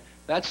line,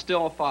 that's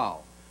still a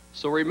foul.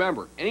 So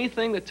remember,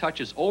 anything that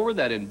touches over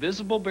that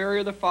invisible barrier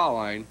of the foul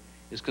line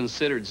is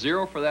considered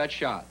 0 for that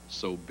shot,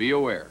 so be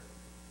aware.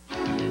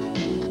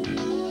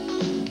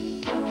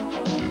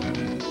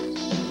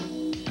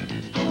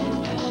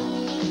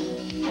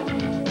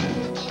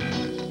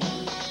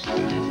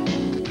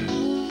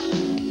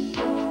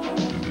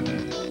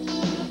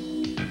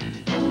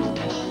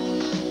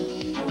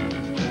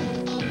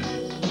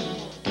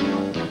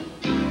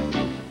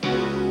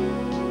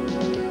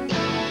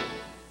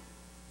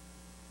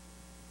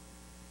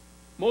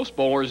 Most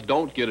bowlers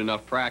don't get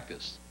enough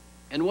practice,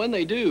 and when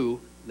they do,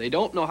 they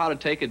don't know how to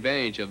take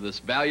advantage of this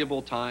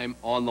valuable time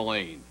on the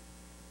lane.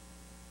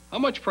 How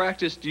much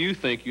practice do you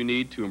think you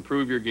need to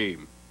improve your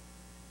game?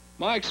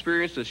 My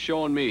experience has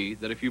shown me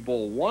that if you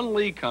bowl 1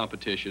 league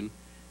competition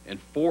and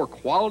 4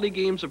 quality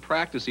games of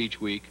practice each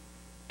week,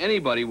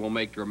 anybody will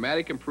make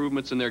dramatic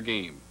improvements in their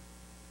game.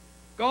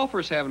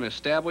 Golfers have an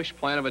established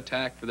plan of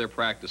attack for their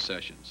practice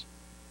sessions: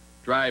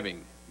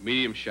 driving,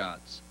 medium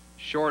shots,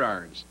 short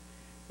irons,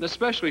 and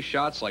especially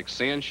shots like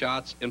sand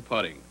shots and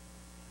putting.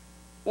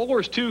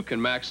 Bowlers too can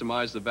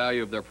maximize the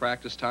value of their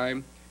practice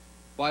time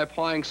by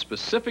applying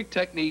specific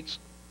techniques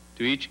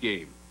to each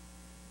game.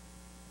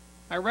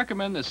 I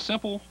recommend this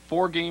simple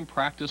 4-game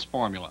practice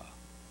formula.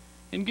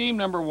 In game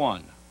number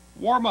 1,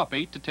 warm up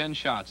 8 to 10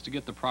 shots to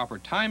get the proper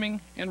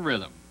timing and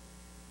rhythm.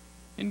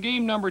 In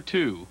game number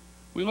 2,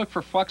 we look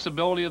for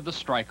flexibility of the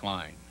strike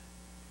line.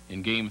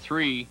 In game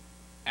 3,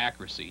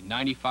 accuracy,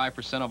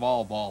 95% of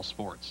all ball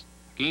sports.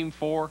 Game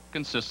 4,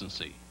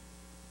 consistency.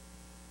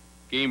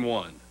 Game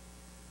 1.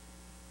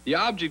 The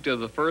object of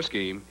the first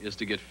game is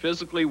to get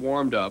physically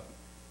warmed up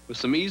with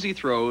some easy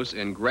throws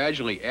and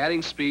gradually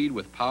adding speed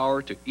with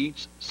power to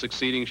each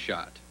succeeding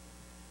shot.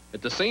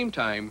 At the same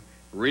time,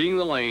 reading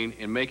the lane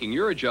and making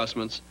your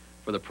adjustments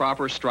for the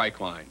proper strike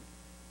line.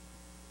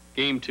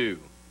 Game 2.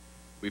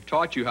 We've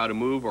taught you how to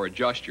move or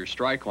adjust your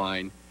strike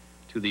line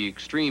to the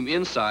extreme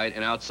inside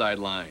and outside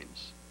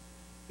lines.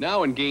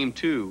 Now in Game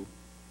 2,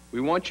 we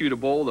want you to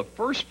bowl the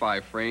first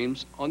 5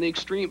 frames on the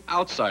extreme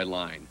outside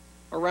line,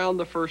 around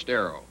the first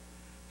arrow,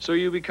 so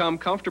you become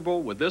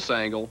comfortable with this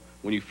angle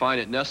when you find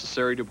it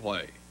necessary to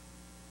play.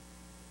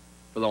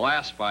 For the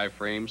last 5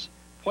 frames,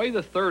 play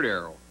the third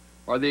arrow,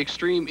 or the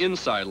extreme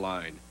inside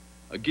line,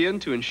 again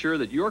to ensure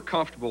that you're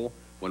comfortable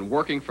when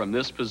working from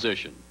this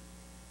position.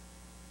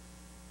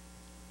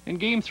 In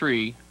Game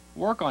 3,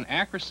 work on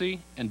accuracy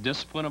and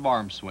discipline of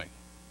arm swing.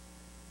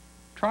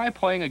 Try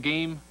playing a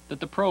game that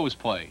the pros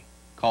play,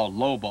 called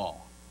low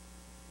ball.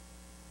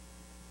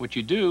 What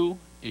you do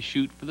is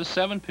shoot for the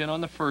 7-pin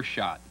on the first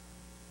shot.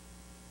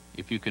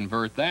 If you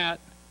convert that,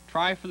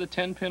 try for the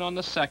 10-pin on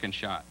the second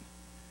shot.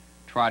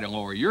 Try to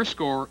lower your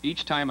score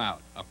each time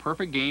out. A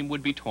perfect game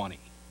would be 20.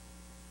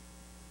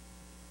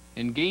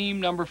 In game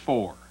number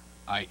 4,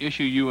 I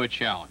issue you a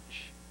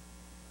challenge.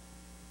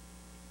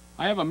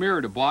 I have a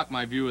mirror to block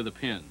my view of the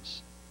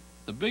pins.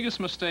 The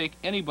biggest mistake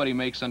anybody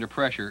makes under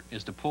pressure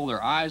is to pull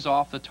their eyes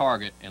off the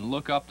target and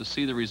look up to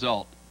see the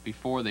result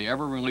before they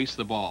ever release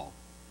the ball.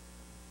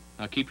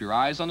 Now keep your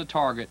eyes on the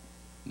target,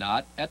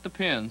 not at the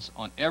pins,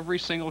 on every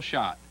single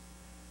shot.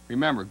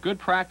 Remember, good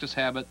practice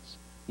habits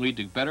lead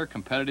to better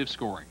competitive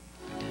scoring.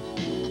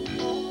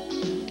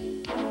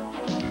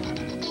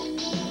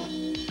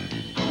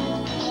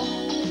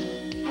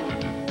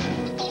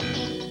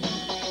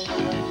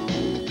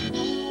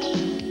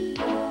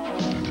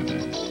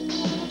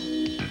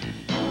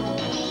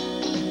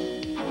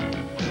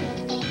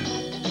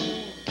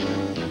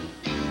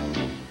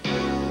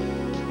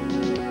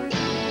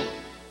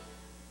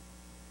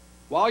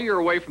 While you're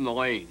away from the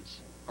lanes,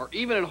 or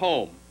even at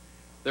home,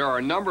 there are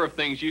a number of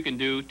things you can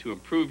do to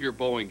improve your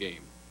bowling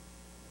game.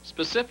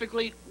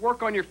 Specifically,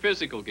 work on your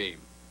physical game.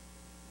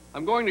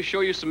 I'm going to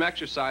show you some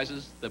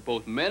exercises that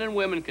both men and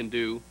women can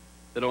do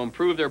that will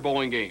improve their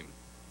bowling game.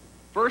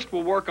 First,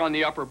 we'll work on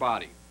the upper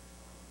body.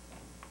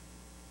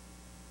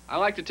 I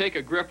like to take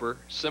a gripper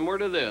similar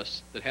to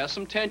this that has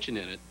some tension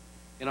in it,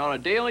 and on a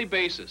daily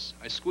basis,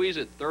 I squeeze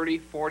it 30,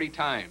 40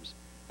 times,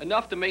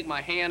 enough to make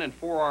my hand and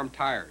forearm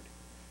tired.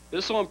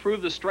 This will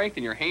improve the strength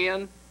in your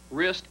hand,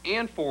 wrist,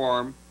 and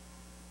forearm,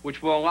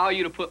 which will allow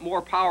you to put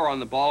more power on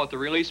the ball at the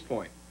release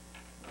point.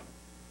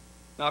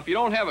 Now, if you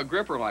don't have a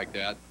gripper like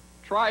that,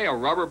 try a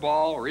rubber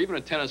ball or even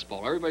a tennis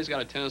ball. Everybody's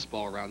got a tennis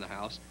ball around the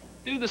house.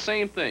 Do the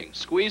same thing.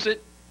 Squeeze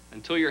it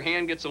until your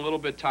hand gets a little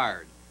bit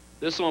tired.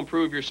 This will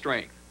improve your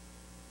strength.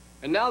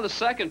 And now the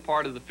second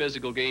part of the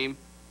physical game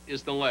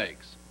is the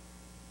legs.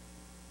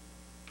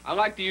 I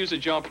like to use a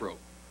jump rope.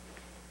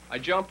 I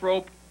jump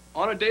rope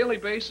on a daily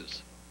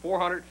basis,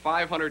 400,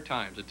 500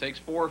 times. It takes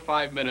 4 or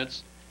 5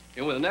 minutes.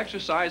 And with an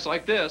exercise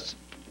like this,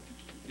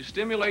 you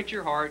stimulate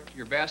your heart,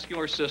 your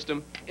vascular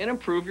system, and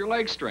improve your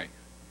leg strength.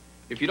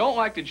 If you don't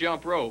like to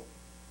jump rope,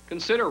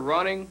 consider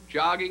running,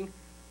 jogging,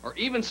 or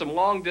even some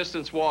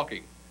long-distance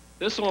walking.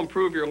 This will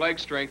improve your leg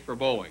strength for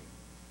bowling.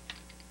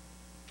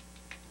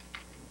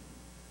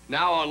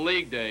 Now on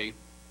league day,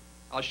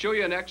 I'll show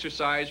you an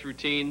exercise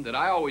routine that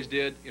I always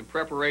did in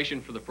preparation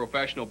for the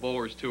Professional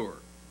Bowlers Tour.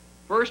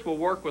 First, we'll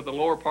work with the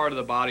lower part of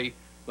the body,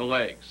 the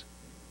legs.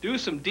 Do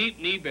some deep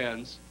knee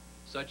bends,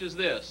 such as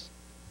this,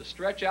 to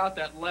stretch out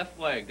that left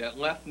leg, that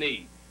left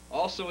knee.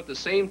 Also, at the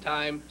same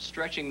time,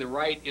 stretching the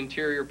right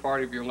interior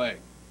part of your leg.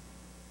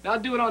 Now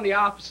do it on the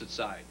opposite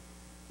side.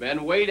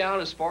 Bend way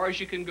down as far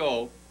as you can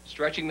go,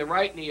 stretching the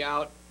right knee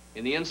out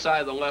in the inside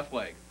of the left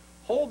leg.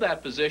 Hold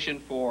that position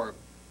for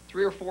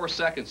 3 or 4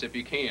 seconds if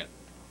you can.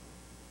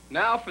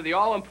 Now for the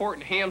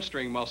all-important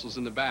hamstring muscles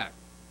in the back.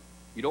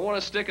 You don't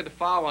want to stick at the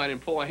foul line and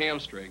pull a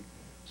hamstring,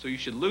 so you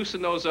should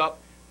loosen those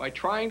up by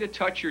trying to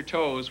touch your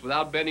toes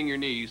without bending your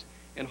knees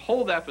and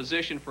hold that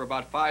position for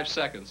about 5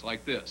 seconds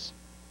like this.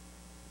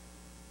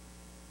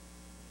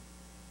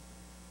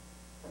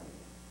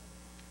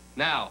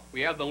 Now,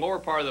 we have the lower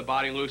part of the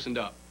body loosened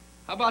up.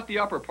 How about the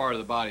upper part of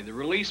the body, the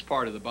release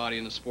part of the body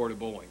in the sport of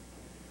bowling?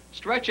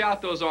 Stretch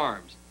out those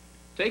arms.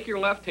 Take your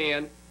left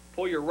hand,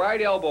 pull your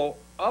right elbow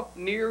up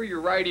near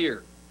your right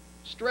ear.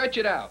 Stretch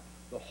it out.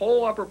 The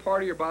whole upper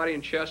part of your body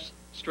and chest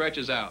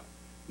stretches out.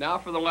 Now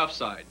for the left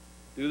side.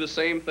 Do the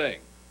same thing.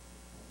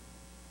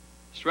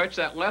 Stretch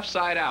that left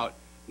side out.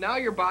 Now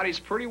your body's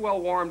pretty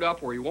well warmed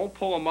up where you won't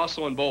pull a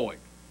muscle in bowling.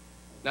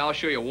 Now I'll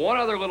show you one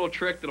other little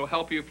trick that'll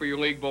help you for your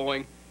league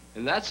bowling,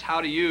 and that's how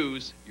to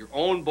use your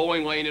own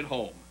bowling lane at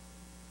home.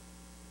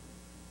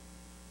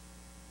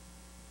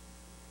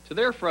 To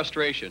their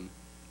frustration,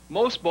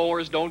 most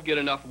bowlers don't get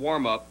enough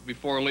warm-up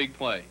before league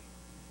play.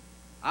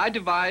 I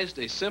devised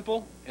a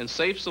simple and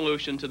safe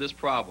solution to this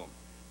problem.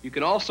 You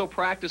can also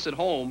practice at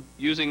home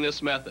using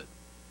this method.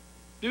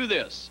 Do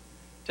this.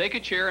 Take a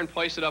chair and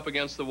place it up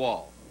against the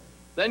wall.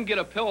 Then get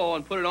a pillow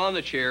and put it on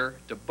the chair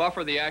to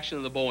buffer the action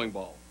of the bowling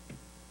ball.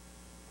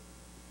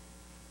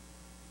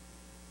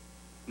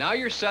 Now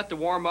you're set to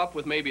warm up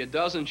with maybe a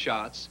dozen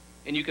shots,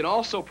 and you can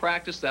also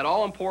practice that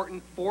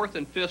all-important 4th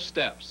and 5th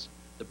steps,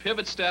 the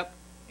pivot step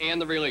and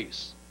the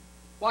release.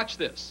 Watch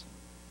this.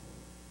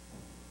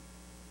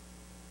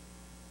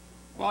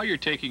 While you're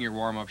taking your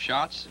warm-up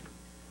shots,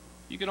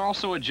 you can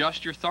also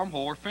adjust your thumb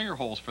hole or finger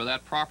holes for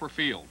that proper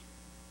field.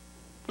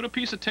 Put a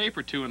piece of tape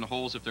or two in the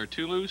holes if they're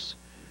too loose.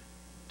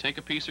 Take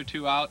a piece or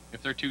two out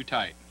if they're too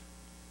tight.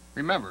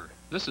 Remember,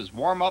 this is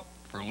warm-up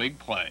for league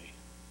play.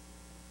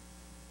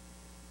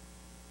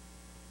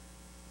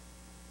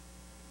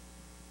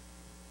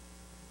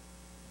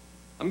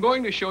 I'm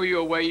going to show you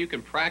a way you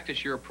can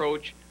practice your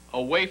approach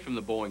away from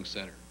the bowling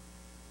center.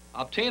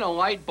 Obtain a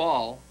light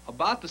ball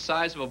about the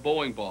size of a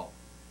bowling ball.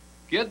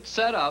 Get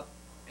set up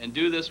and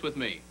do this with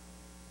me.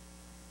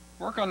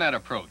 Work on that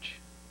approach.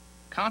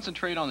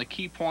 Concentrate on the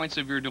key points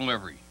of your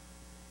delivery.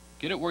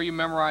 Get it where you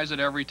memorize it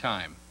every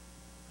time.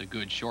 The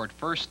good short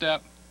first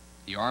step,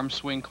 the arm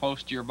swing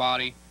close to your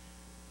body,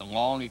 the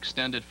long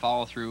extended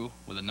follow through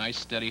with a nice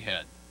steady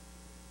head.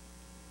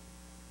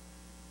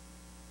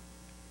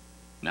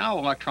 Now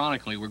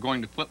electronically we're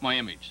going to flip my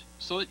image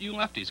so that you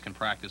lefties can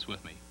practice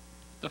with me.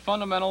 The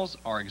fundamentals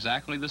are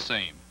exactly the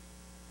same.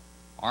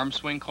 Arm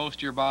swing close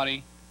to your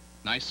body,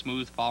 nice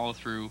smooth follow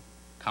through,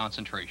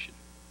 concentration.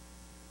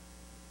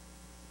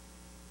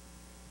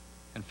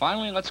 And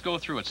finally, let's go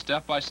through it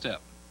step by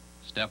step.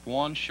 Step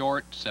 1,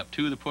 short. Step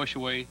 2, the push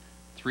away.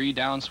 3,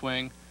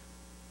 downswing.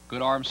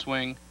 Good arm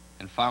swing.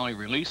 And finally,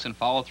 release and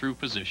follow through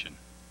position.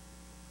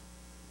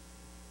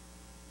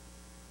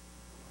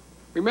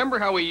 Remember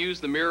how we use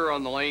the mirror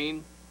on the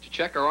lane to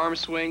check our arm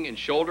swing and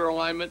shoulder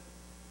alignment?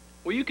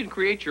 Well, you can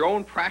create your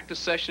own practice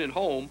session at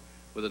home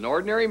with an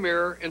ordinary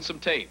mirror and some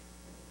tape.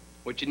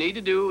 What you need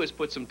to do is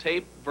put some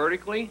tape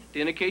vertically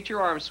to indicate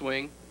your arm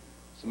swing,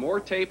 some more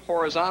tape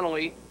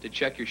horizontally to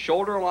check your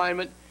shoulder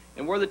alignment,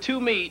 and where the two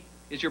meet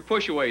is your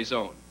push-away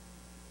zone.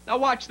 Now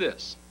watch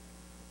this.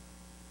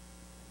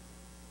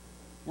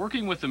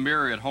 Working with the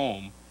mirror at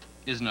home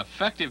is an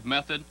effective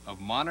method of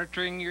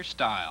monitoring your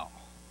style.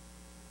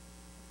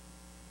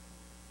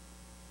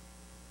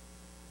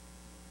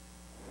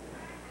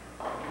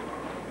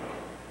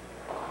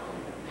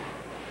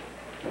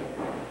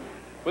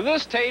 With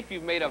this tape,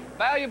 you've made a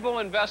valuable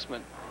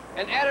investment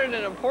and added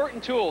an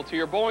important tool to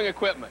your bowling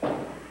equipment.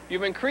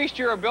 You've increased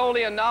your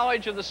ability and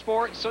knowledge of the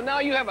sport, so now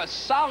you have a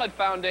solid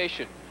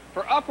foundation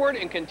for upward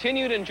and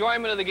continued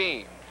enjoyment of the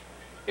game.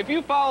 If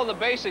you follow the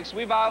basics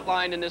we've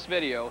outlined in this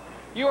video,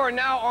 you are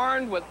now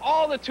armed with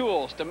all the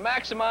tools to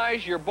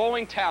maximize your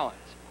bowling talent.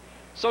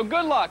 So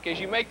good luck as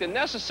you make the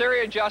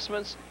necessary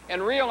adjustments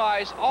and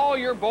realize all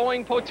your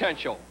bowling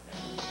potential.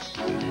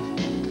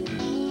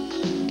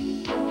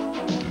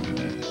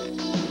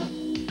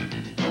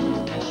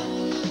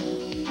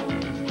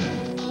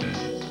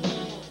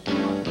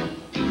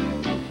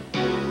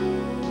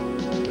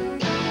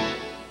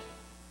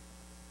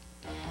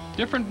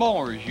 Different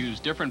bowlers use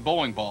different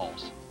bowling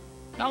balls.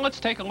 Now let's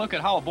take a look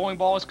at how a bowling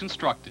ball is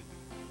constructed.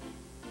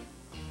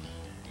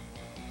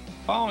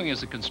 Following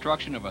is the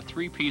construction of a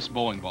 3-piece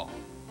bowling ball.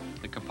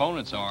 The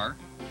components are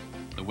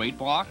the weight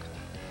block,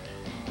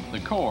 the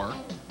core,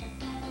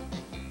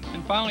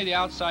 and finally the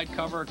outside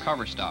cover or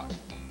cover stock.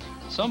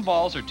 Some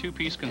balls are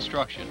 2-piece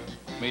construction,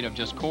 made of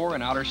just core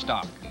and outer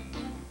stock.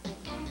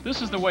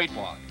 This is the weight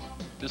block.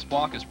 This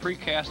block is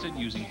precasted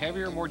using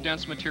heavier, more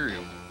dense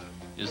material.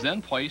 It is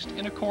then placed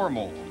in a core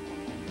mold.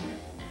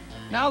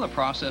 Now the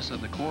process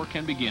of the core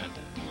can begin.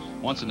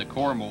 Once in the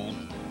core mold,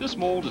 this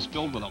mold is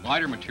filled with a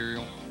lighter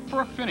material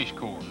for a finished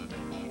core.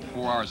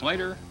 4 hours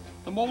later,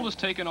 the mold is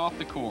taken off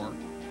the core.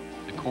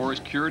 The core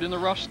is cured in the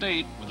rough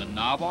state with a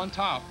knob on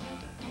top,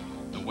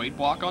 the weight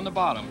block on the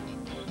bottom.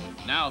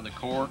 Now the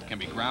core can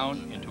be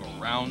ground into a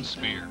round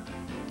sphere.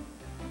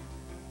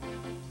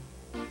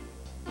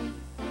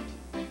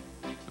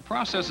 The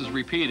process is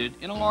repeated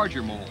in a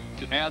larger mold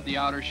to add the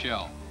outer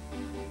shell.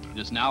 It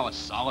is now a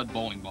solid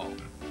bowling ball.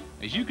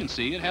 As you can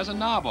see, it has a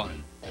knob on it.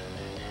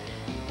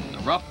 The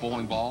rough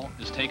bowling ball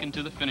is taken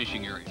to the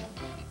finishing area,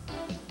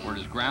 where it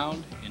is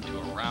ground into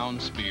a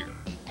round sphere.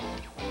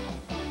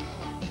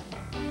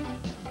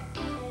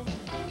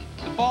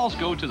 The balls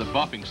go to the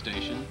buffing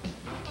station,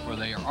 where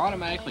they are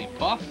automatically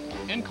buffed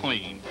and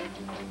cleaned.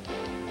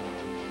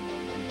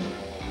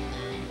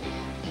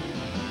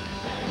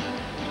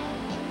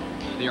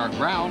 They are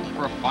ground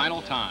for a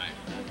final time.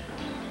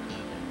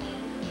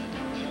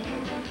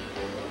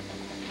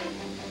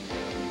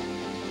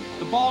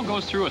 The ball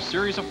goes through a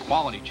series of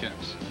quality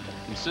checks,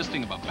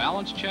 consisting of a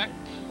balance check,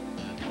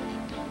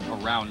 a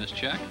roundness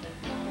check,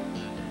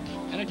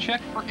 and a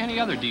check for any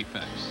other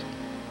defects.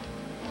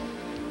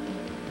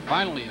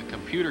 Finally, a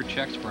computer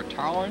checks for a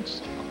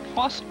tolerance of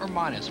plus or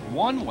minus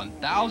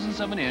 1/1000th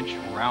of an inch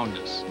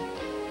roundness.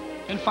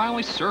 And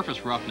finally,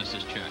 surface roughness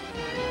is checked.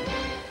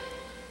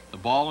 The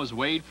ball is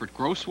weighed for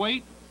gross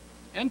weight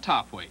and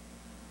top weight.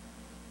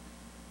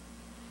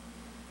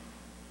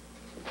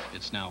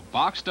 It's now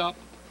boxed up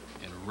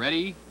and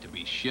ready to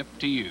be shipped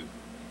to you.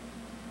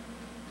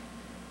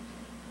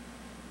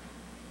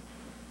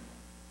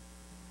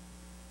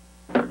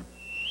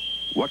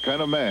 What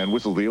kind of man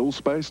whistled the Old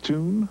Spice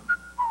tune?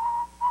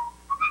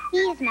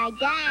 He's my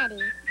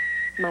daddy.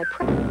 My